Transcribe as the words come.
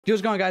What's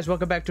going on, guys?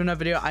 Welcome back to another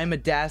video. I'm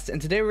Adast, and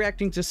today we're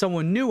reacting to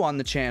someone new on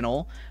the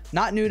channel.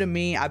 Not new to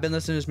me. I've been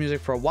listening to his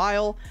music for a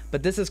while,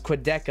 but this is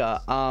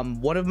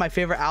Quadeca. One of my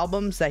favorite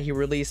albums that he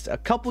released a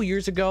couple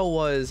years ago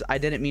was I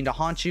Didn't Mean to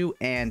Haunt You,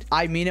 and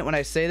I mean it when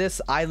I say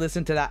this. I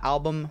listen to that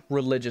album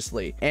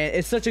religiously, and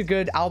it's such a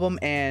good album,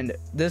 and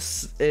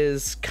this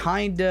is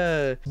kind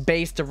of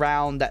based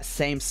around that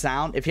same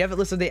sound. If you haven't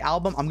listened to the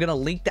album, I'm gonna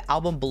link the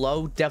album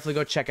below. Definitely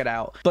go check it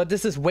out. But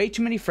this is Way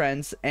Too Many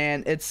Friends,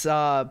 and it's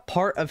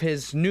part of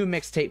his new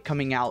mixtape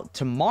coming out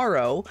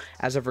tomorrow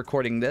as of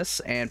recording this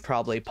and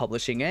probably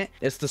publishing it.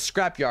 It's the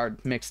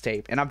Scrapyard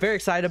mixtape, and I'm very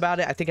excited about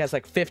it. I think it has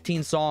like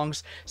 15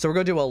 songs, so we're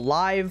gonna do a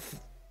live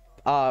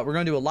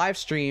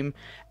stream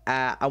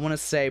at, I want to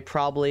say,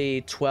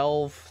 probably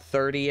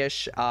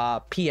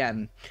 12:30ish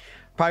p.m.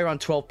 probably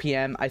around 12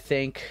 p.m. I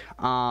think,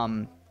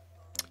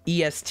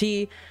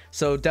 EST.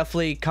 So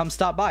definitely come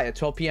stop by at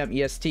 12 p.m.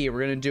 EST.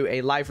 We're gonna do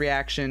a live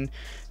reaction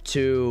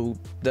to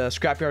the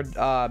Scrapyard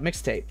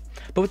mixtape.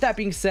 But with that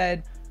being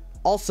said,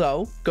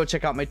 also go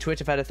check out my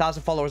Twitch. If I had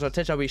 1,000 followers on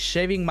Twitch, I'll be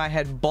shaving my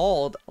head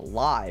bald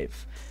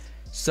live.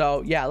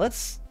 So yeah,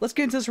 let's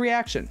get into this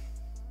reaction.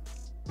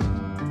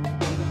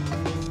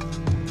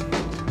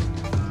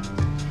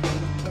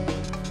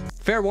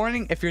 Fair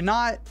warning, if you're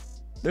not,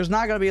 there's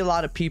not gonna be a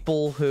lot of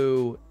people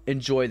who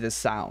enjoy this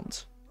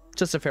sound.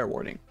 Just a fair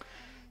warning.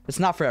 It's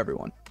not for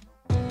everyone.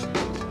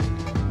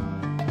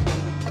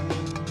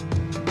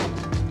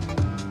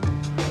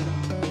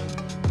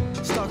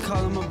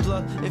 Calling my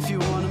bluff if you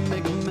want to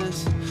make a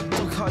mess.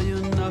 Don't call you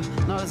enough,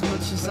 not as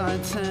much as I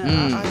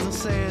intend. I don't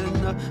say it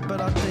enough, but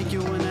I think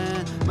you win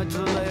in. Might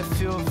delay a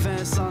few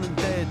events on the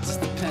day, it just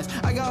depends.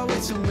 I got way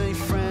too many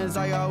friends,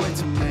 I got way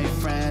too many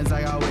friends,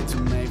 I got way too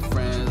many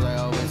friends, I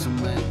got way too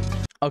many.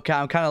 Okay,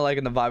 I'm kind of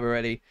liking the vibe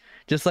already.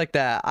 Just like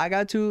that. I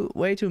got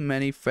way too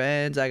many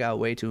friends, I got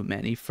way too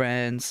many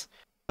friends.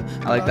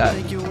 I like that.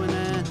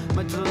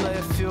 Might delay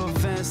a few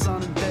events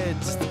on the day, it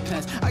just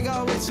depends. I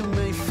got way too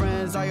many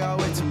friends, I got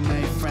way too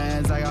many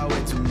friends, I got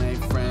way too many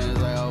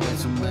friends, I got way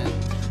too many.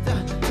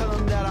 Tell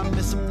them that I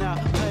miss them now,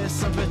 play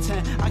some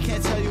pretend. I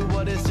can't tell you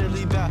what it's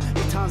really about,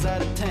 8 times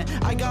out of 10.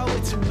 I got way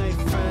too many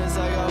friends,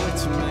 I got way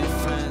too many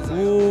friends,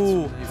 I got way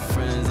too many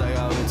friends, I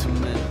got way too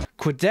many.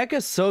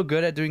 Quadeca's so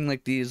good at doing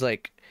like these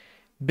like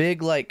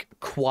big like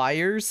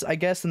choirs, I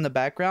guess, in the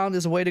background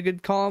is a way to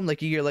call them.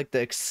 Like you hear like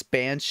the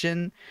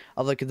expansion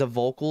of like the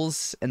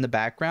vocals in the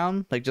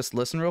background. Like just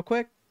listen real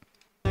quick.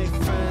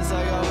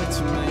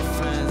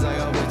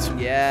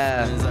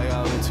 Yeah. I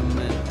got way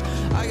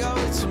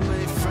too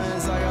many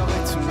friends, I got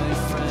way too many friends, I got way too many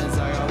friends,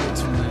 I got way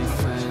too many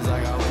friends,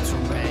 I got way too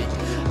many.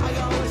 I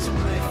got way too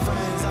many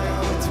friends, I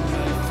got way too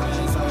many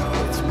friends, I got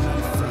way too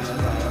many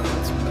friends, I got way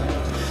too many.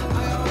 I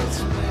got way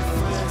too many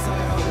friends, I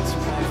got way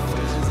too many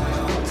friends, I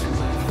got way too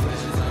many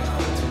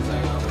friends, I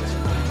got way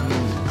too many.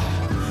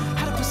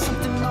 Had to put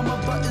something on my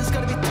buttons,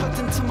 gotta be tucked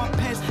into my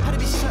pants. Had to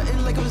be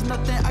shutting like it was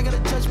nothing. I got a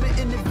judgment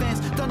in advance.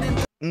 Done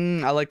in.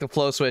 I like the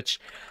flow switch.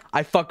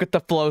 I fuck with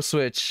the flow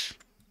switch.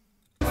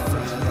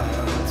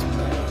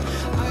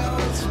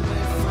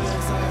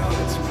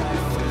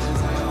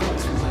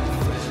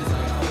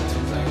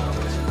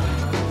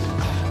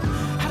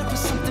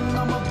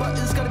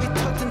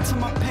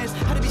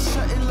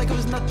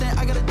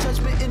 I got a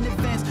judgment in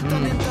advance.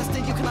 Done and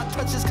dusted, you cannot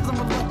touch this cause I'm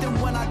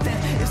reluctant when I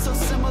dance. It's so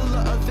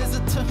similar, a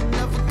visitor who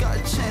never got a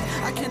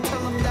chance. I can't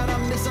tell them that I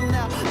miss them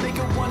now. Make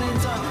it one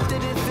and done.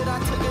 Didn't fit, I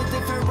took a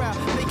different route.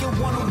 Make it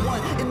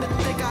one-on-one. In the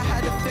thick, I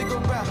had to figure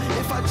out.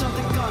 If I jumped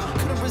the gun,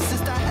 couldn't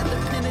resist, I had to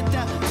pin it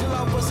down till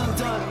I wasn't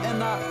done.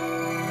 And I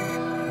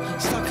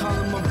stop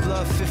calling my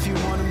bluff if you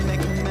wanna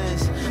make a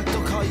mess.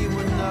 Don't call you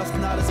enough,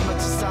 not as much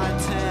as I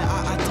intend.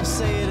 I don't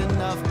say it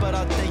enough, but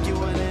I think you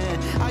went in.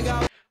 I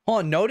got.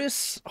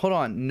 Hold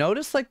on,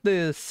 notice like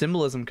the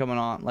symbolism coming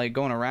on, like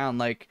going around.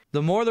 Like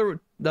the more the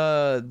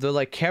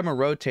like camera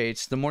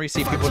rotates, the more you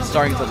see people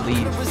starting to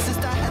leave.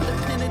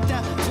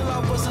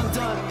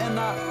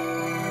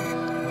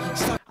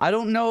 I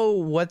don't know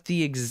what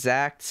the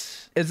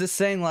exact is. It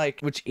saying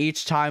like which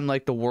each time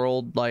like the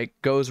world like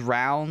goes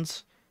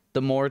round,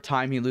 the more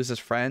time he loses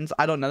friends.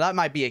 I don't know, that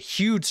might be a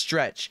huge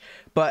stretch,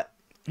 but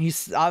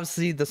he's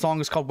obviously, the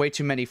song is called Way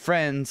Too Many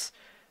Friends.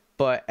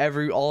 But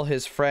all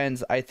his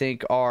friends, I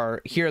think,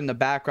 are here in the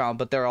background,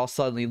 but they're all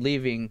suddenly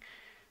leaving,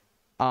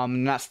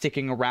 not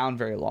sticking around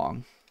very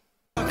long.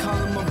 I call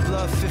him a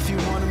bluff if you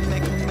want to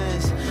make a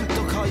mess.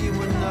 Don't call you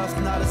enough,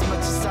 not as much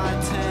as I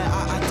intend.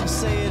 I don't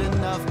say it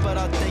enough, but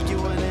I think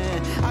you went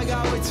in. I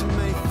got way too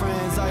many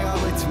friends, I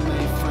got way too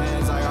many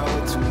friends, I got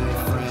way too many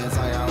friends,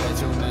 I got way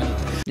too many.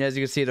 Yeah, as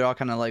you can see, they're all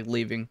kind of like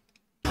leaving.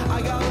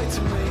 I got way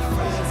too many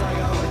friends, I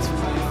got way too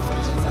many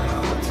friends, I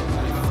got way too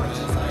many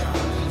friends, I got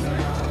way too many.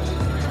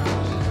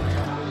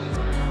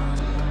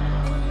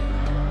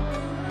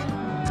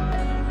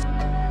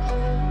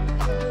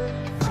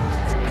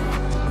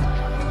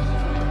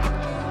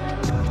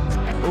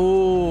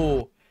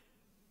 Ooh,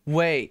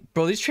 wait,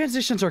 bro, these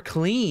transitions are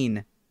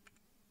clean.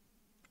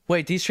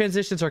 Wait, these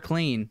transitions are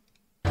clean.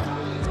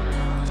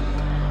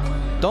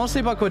 Don't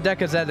sleep on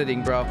Quadeca's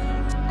editing, bro.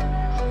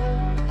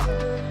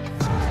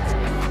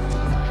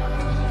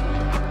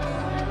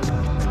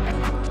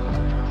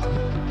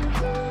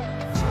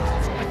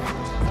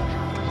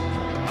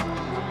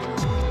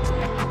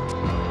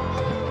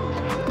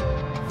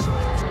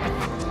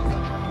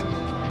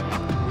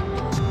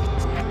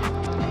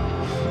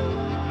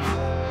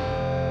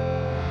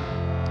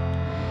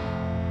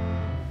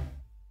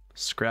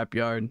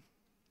 Scrapyard.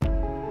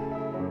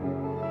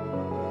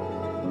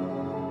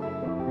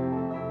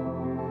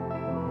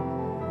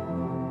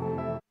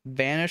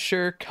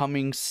 Vanisher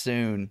coming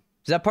soon.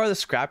 Is that part of the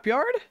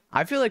Scrapyard?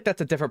 I feel like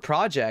that's a different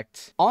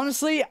project.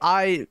 Honestly,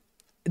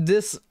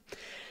 here's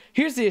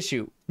the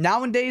issue.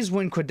 Nowadays,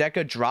 when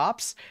Quadeca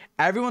drops,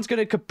 everyone's going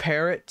to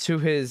compare it to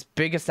his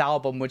biggest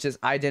album, which is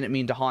I Didn't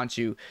Mean to Haunt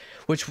You,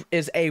 which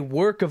is a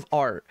work of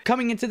art.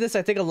 Coming into this,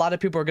 I think a lot of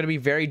people are going to be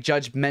very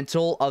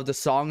judgmental of the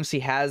songs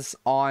he has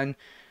on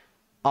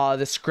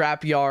the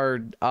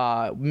Scrapyard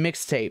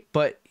mixtape.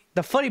 But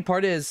the funny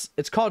part is,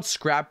 it's called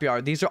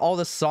Scrapyard. These are all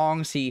the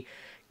songs he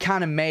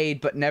kind of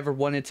made but never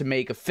wanted to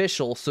make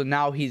official, so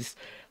now he's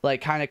like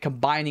kind of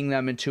combining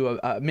them into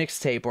a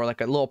mixtape or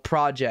like a little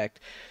project.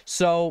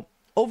 So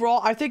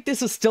overall, I think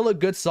this is still a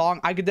good song.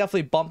 I could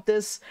definitely bump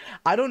this.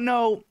 I don't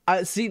know,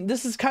 see,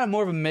 this is kind of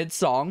more of a mid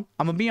song,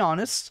 I'm gonna be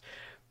honest,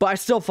 but I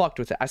still fucked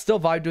with it. I still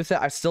vibed with it.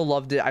 I still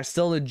loved it. I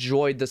still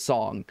enjoyed the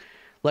song,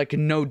 like,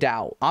 no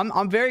doubt.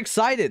 I'm very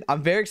excited.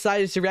 I'm very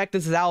excited to react to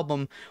this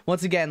album.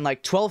 Once again,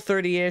 like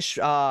 12:30-ish,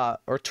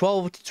 or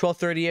 12 to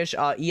 12:30-ish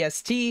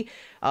EST,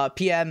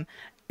 PM.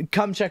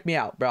 Come check me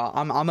out, bro.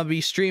 I'm gonna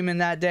be streaming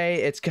that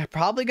day. It's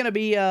probably gonna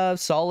be a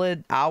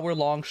solid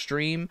hour-long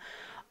stream.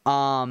 So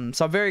I'm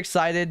very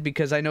excited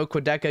because I know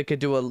Quadeca could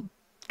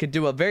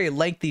do a very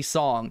lengthy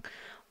song.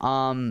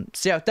 So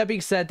yeah, with that being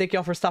said, thank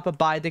y'all for stopping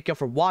by. Thank y'all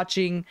for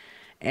watching,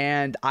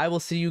 and I will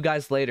see you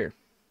guys later.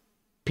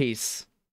 Peace.